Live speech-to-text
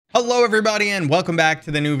Hello everybody and welcome back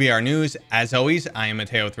to the new VR news. As always, I am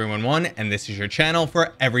Mateo311 and this is your channel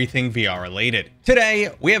for everything VR related. Today,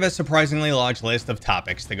 we have a surprisingly large list of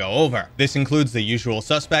topics to go over. This includes the usual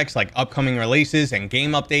suspects like upcoming releases and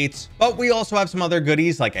game updates, but we also have some other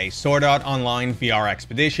goodies like a Sword Art Online VR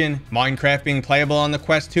Expedition, Minecraft being playable on the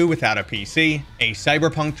Quest 2 without a PC, a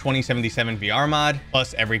Cyberpunk 2077 VR mod,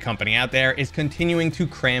 plus every company out there is continuing to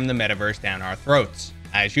cram the metaverse down our throats.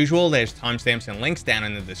 As usual, there's timestamps and links down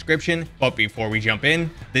in the description, but before we jump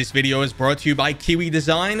in, this video is brought to you by Kiwi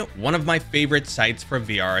Design, one of my favorite sites for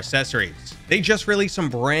VR accessories. They just released some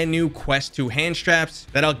brand new Quest 2 hand straps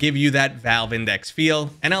that'll give you that Valve Index feel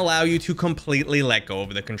and allow you to completely let go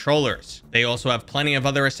of the controllers. They also have plenty of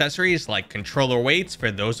other accessories like controller weights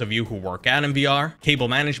for those of you who work out in VR, cable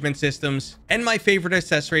management systems, and my favorite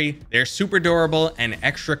accessory, their super durable and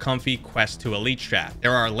extra comfy Quest 2 Elite strap.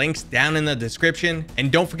 There are links down in the description,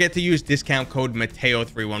 and don't forget to use discount code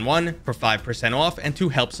Mateo311 for 5% off and to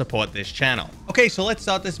help support this channel. Okay, so let's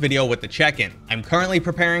start this video with the check-in. I'm currently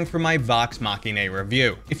preparing for my Vox Machinae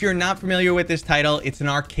review. If you're not familiar with this title, it's an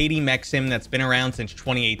arcadey mech sim that's been around since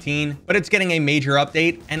 2018, but it's getting a major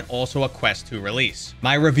update and also a Quest 2 release.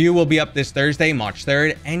 My review will be up this Thursday, March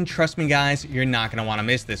 3rd, and trust me guys, you're not going to want to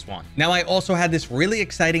miss this one. Now, I also had this really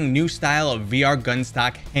exciting new style of VR gun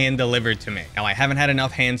stock hand delivered to me. Now, I haven't had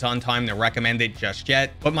enough hands-on time to recommend it just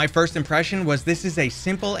yet, but my first impression was this is a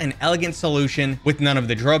simple and elegant solution with none of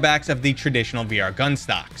the drawbacks of the traditional VR gun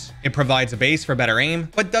stocks. It provides a base for better aim,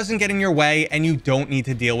 but doesn't get in your way, and you don't need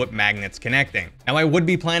to deal with magnets connecting. Now, I would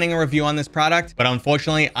be planning a review on this product, but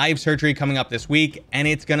unfortunately, I have surgery coming up this week, and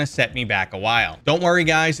it's gonna set me back a while. Don't worry,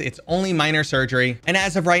 guys, it's only minor surgery, and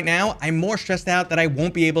as of right now, I'm more stressed out that I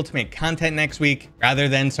won't be able to make content next week, rather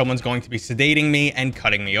than someone's going to be sedating me and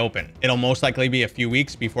cutting me open. It'll most likely be a few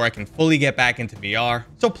weeks before I can fully get back into VR,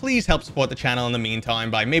 so please help support the channel in the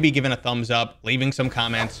meantime by maybe giving a thumbs up, leaving some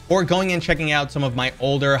comments, or going and checking out some of my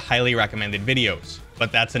older, highly recommended videos.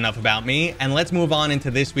 But that's enough about me, and let's move on into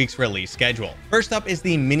this week's release schedule. First up is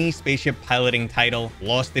the mini spaceship piloting title,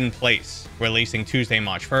 Lost in Place. Releasing Tuesday,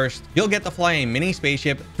 March 1st, you'll get to fly a mini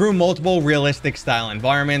spaceship through multiple realistic style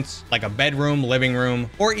environments, like a bedroom, living room,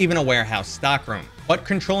 or even a warehouse stockroom. But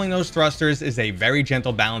controlling those thrusters is a very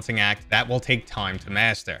gentle balancing act that will take time to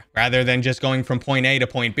master. Rather than just going from point A to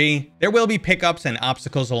point B, there will be pickups and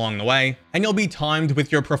obstacles along the way, and you'll be timed with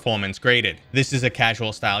your performance graded. This is a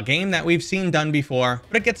casual style game that we've seen done before,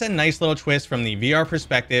 but it gets a nice little twist from the VR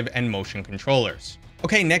perspective and motion controllers.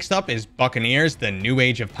 Okay, next up is Buccaneers, the New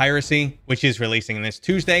Age of Piracy, which is releasing this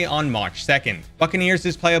Tuesday on March 2nd. Buccaneers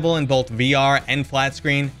is playable in both VR and flat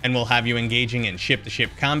screen, and will have you engaging in ship-to-ship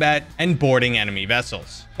combat and boarding enemy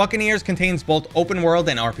vessels. Buccaneers contains both open world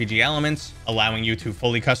and RPG elements, allowing you to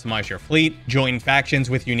fully customize your fleet, join factions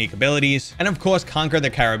with unique abilities, and of course conquer the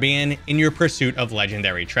Caribbean in your pursuit of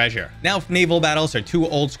legendary treasure. Now, if naval battles are too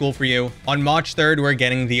old school for you, on March 3rd we're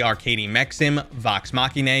getting the arcadey mech sim Vox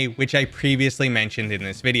Machinae, which I previously mentioned in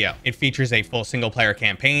this video. It features a full single-player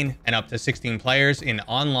campaign and up to 16 players in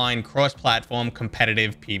online cross-platform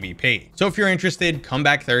competitive PvP. So if you're interested, come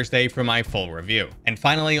back Thursday for my full review. And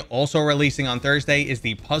finally, also releasing on Thursday is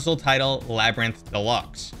the puzzle title Labyrinth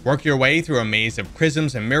Delux. Work your way through a maze of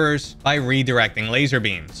prisms and mirrors by redirecting laser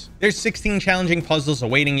beams. There's 16 challenging puzzles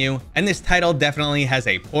awaiting you, and this title definitely has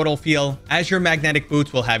a Portal feel, as your magnetic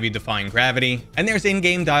boots will have you defying gravity, and there's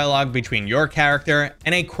in-game dialogue between your character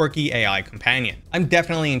and a quirky AI companion. I'm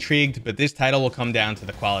definitely intrigued, but this title will come down to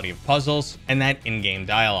the quality of puzzles and that in-game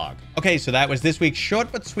dialogue. Okay, so that was this week's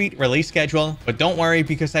short but sweet release schedule, but don't worry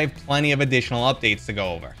because I have plenty of additional updates to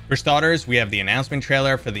go over. For starters, we have the announcement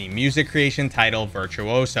trailer for the music creation title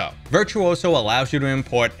Virtuoso. Virtuoso allows you to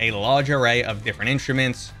import a large array of different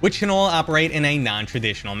instruments, which can all operate in a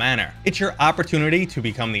non-traditional manner. It's your opportunity to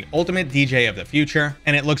become the ultimate DJ of the future,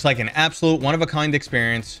 and it looks like an absolute one-of-a-kind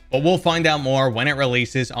experience, but we'll find out more when it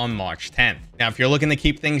releases on March 10th. Now, if you're looking to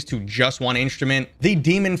keep things to just one instrument, the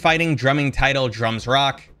demon-fighting drumming title Drums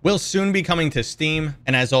Rock will soon be coming to Steam,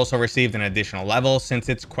 and has also received an additional level since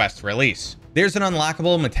its Quest release. There's an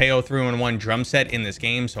unlockable Mateo311 drum set in this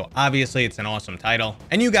game, so obviously it's an awesome title,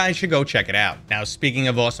 and you guys should go check it out. Now, speaking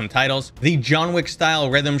of awesome titles, the John Wick style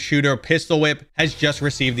rhythm shooter Pistol Whip has just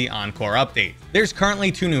received the Encore update. There's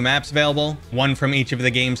currently 2 new maps available, one from each of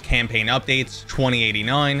the game's campaign updates,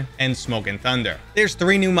 2089 and Smoke and Thunder. There's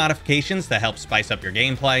 3 new modifications to help spice up your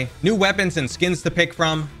gameplay, new weapons and skins to pick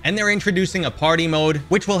from, and they're introducing a party mode,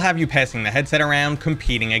 which will have you passing the headset around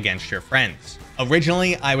competing against your friends.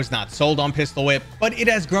 Originally, I was not sold on Pistol Whip, but it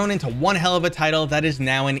has grown into one hell of a title that is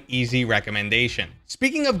now an easy recommendation.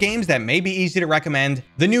 Speaking of games that may be easy to recommend,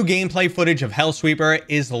 the new gameplay footage of Hellsweeper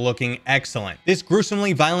is looking excellent. This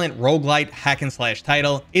gruesomely violent roguelite hack and slash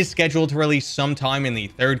title is scheduled to release sometime in the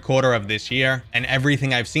third quarter of this year, and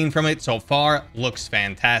everything I've seen from it so far looks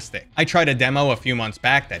fantastic. I tried a demo a few months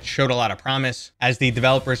back that showed a lot of promise, as the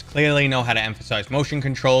developers clearly know how to emphasize motion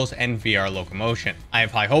controls and VR locomotion. I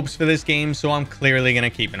have high hopes for this game, so I'm clearly going to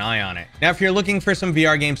keep an eye on it. Now, if you're looking for some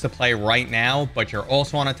VR games to play right now, but you're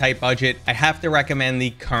also on a tight budget, I have to recommend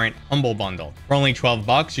the current Humble Bundle. For only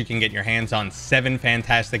 $12, you can get your hands on 7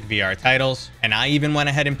 fantastic VR titles, and I even went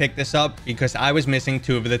ahead and picked this up because I was missing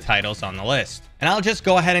 2 of the titles on the list. And I'll just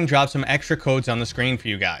go ahead and drop some extra codes on the screen for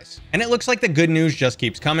you guys. And it looks like the good news just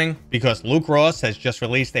keeps coming, because Luke Ross has just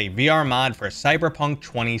released a VR mod for Cyberpunk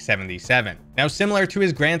 2077. Now, similar to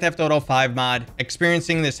his Grand Theft Auto 5 mod,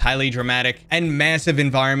 experiencing this highly dramatic and massive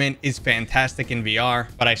environment is fantastic in VR,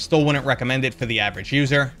 but I still wouldn't recommend it for the average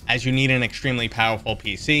user, as you need an extremely powerful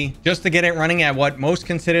PC just to get it running at what most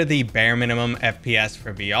consider the bare minimum FPS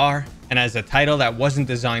for VR. And as a title that wasn't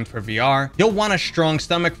designed for VR, you'll want a strong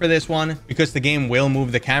stomach for this one, because the game will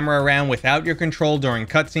move the camera around without your control during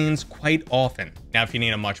cutscenes quite often. Now, if you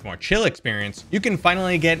need a much more chill experience, you can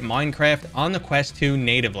finally get Minecraft on the Quest 2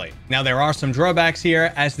 natively. Now, there are some drawbacks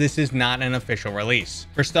here, as this is not an official release.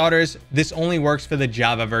 For starters, this only works for the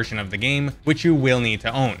Java version of the game, which you will need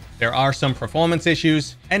to own. There are some performance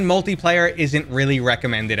issues, and multiplayer isn't really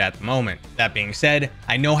recommended at the moment. That being said,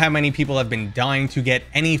 I know how many people have been dying to get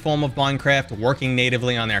any form of Minecraft working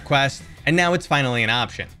natively on their Quest, and now it's finally an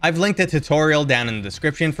option. I've linked a tutorial down in the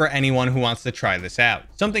description for anyone who wants to try this out.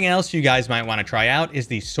 Something else you guys might want to try out is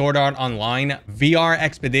the Sword Art Online VR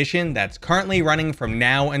Expedition that's currently running from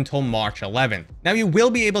now until March 11th. Now, you will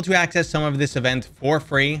be able to access some of this event for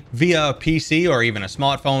free via a PC or even a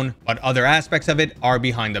smartphone, but other aspects of it are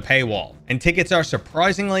behind the paywall. And tickets are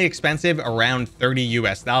surprisingly expensive, around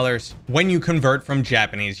 $30 when you convert from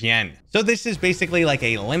Japanese yen. So this is basically like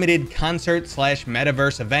a limited concert slash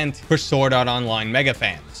metaverse event for Sword Art Online mega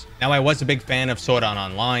fans. Now, I was a big fan of Sword Art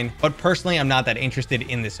Online, but personally I'm not that interested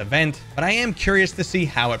in this event, but I am curious to see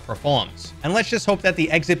how it performs. And let's just hope that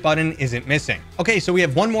the exit button isn't missing. Okay, so we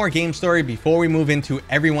have one more game story before we move into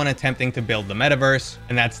everyone attempting to build the metaverse,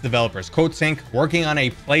 and that's developers CodeSync working on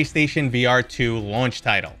a PlayStation VR 2 launch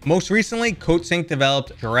title. Most recently, CodeSync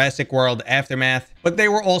developed Jurassic World Aftermath, but they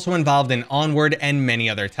were also involved in Onward and many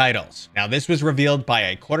other titles. Now, this was revealed by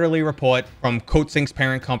a quarterly report from CodeSync's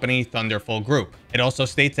parent company, Thunderful Group. It also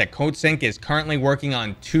states that CodeSync is currently working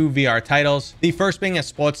on 2 VR titles, the first being a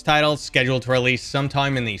sports title scheduled to release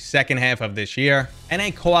sometime in the second half of this year, and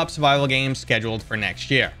a co-op survival game scheduled for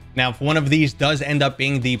next year. Now, if one of these does end up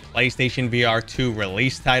being the PlayStation VR 2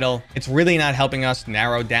 release title, it's really not helping us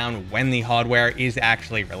narrow down when the hardware is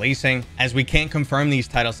actually releasing, as we can't confirm these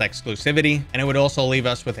titles' exclusivity, and it would also leave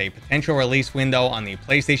us with a potential release window on the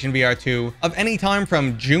PlayStation VR 2 of any time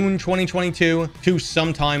from June 2022 to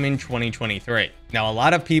sometime in 2023. Now, a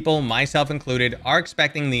lot of people, myself included, are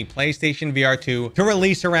expecting the PlayStation VR 2 to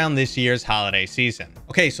release around this year's holiday season.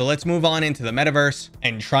 Okay, so let's move on into the metaverse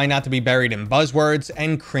and try not to be buried in buzzwords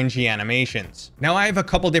and cringy animations. Now, I have a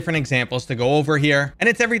couple different examples to go over here, and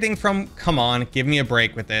it's everything from, come on, give me a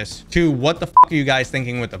break with this, to what the f are you guys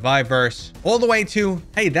thinking with the Viveverse, all the way to,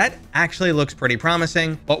 hey, that actually looks pretty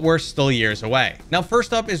promising, but we're still years away. Now,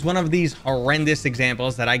 first up is one of these horrendous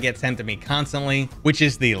examples that I get sent to me constantly, which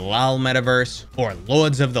is the LOL Metaverse, or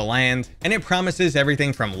Lords of the Land, and it promises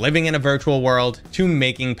everything from living in a virtual world to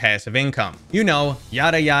making passive income. You know,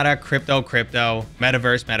 yada yada, crypto,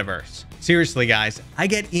 metaverse. Seriously, guys, I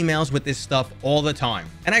get emails with this stuff all the time,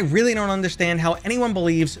 and I really don't understand how anyone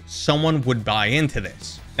believes someone would buy into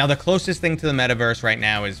this. Now, the closest thing to the metaverse right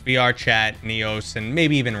now is VR Chat, Neos, and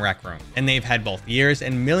maybe even Rec Room, and they've had both years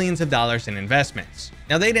and millions of dollars in investments.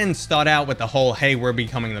 Now, they didn't start out with the whole, hey, we're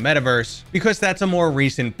becoming the metaverse, because that's a more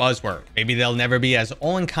recent buzzword. Maybe they'll never be as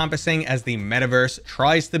all-encompassing as the metaverse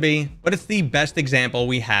tries to be, but it's the best example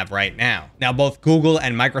we have right now. Now, both Google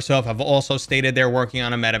and Microsoft have also stated they're working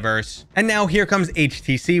on a metaverse, and now here comes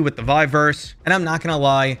HTC with the Viveverse, and I'm not gonna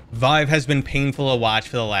lie, Vive has been painful to watch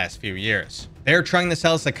for the last few years. They're trying to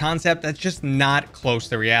sell us a concept that's just not close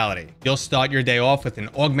to reality. You'll start your day off with an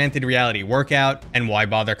augmented reality workout, and why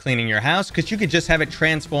bother cleaning your house? Because you could just have it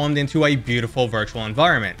transformed into a beautiful virtual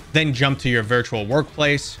environment. Then jump to your virtual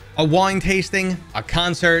workplace, a wine tasting, a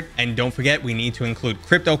concert, and don't forget we need to include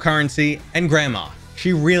cryptocurrency and grandma.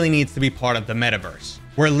 She really needs to be part of the metaverse.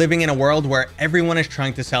 We're living in a world where everyone is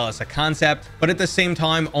trying to sell us a concept, but at the same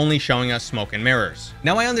time only showing us smoke and mirrors.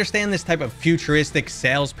 Now, I understand this type of futuristic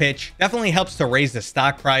sales pitch definitely helps to raise the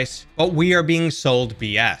stock price, but we are being sold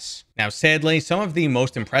BS. Now, sadly, some of the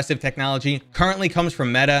most impressive technology currently comes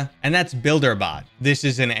from Meta, and that's BuilderBot. This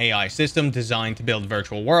is an AI system designed to build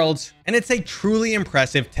virtual worlds, and it's a truly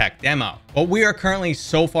impressive tech demo. But we are currently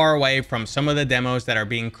so far away from some of the demos that are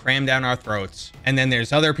being crammed down our throats. And then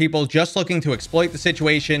there's other people just looking to exploit the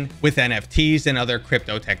situation with NFTs and other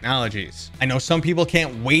crypto technologies. I know some people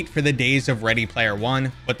can't wait for the days of Ready Player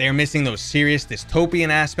One, but they're missing those serious dystopian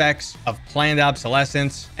aspects of planned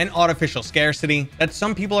obsolescence and artificial scarcity that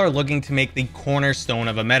some people are looking to make the cornerstone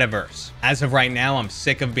of a metaverse. As of right now, I'm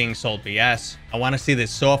sick of being sold BS. I want to see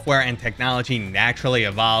this software and technology naturally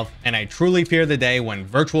evolve, and I truly fear the day when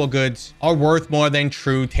virtual goods are worth more than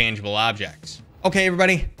true tangible objects. Okay,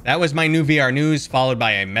 everybody, that was my new VR news followed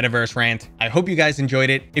by a metaverse rant. I hope you guys enjoyed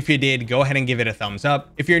it. If you did, go ahead and give it a thumbs up.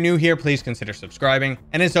 If you're new here, please consider subscribing.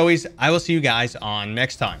 And as always, I will see you guys on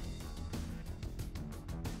next time.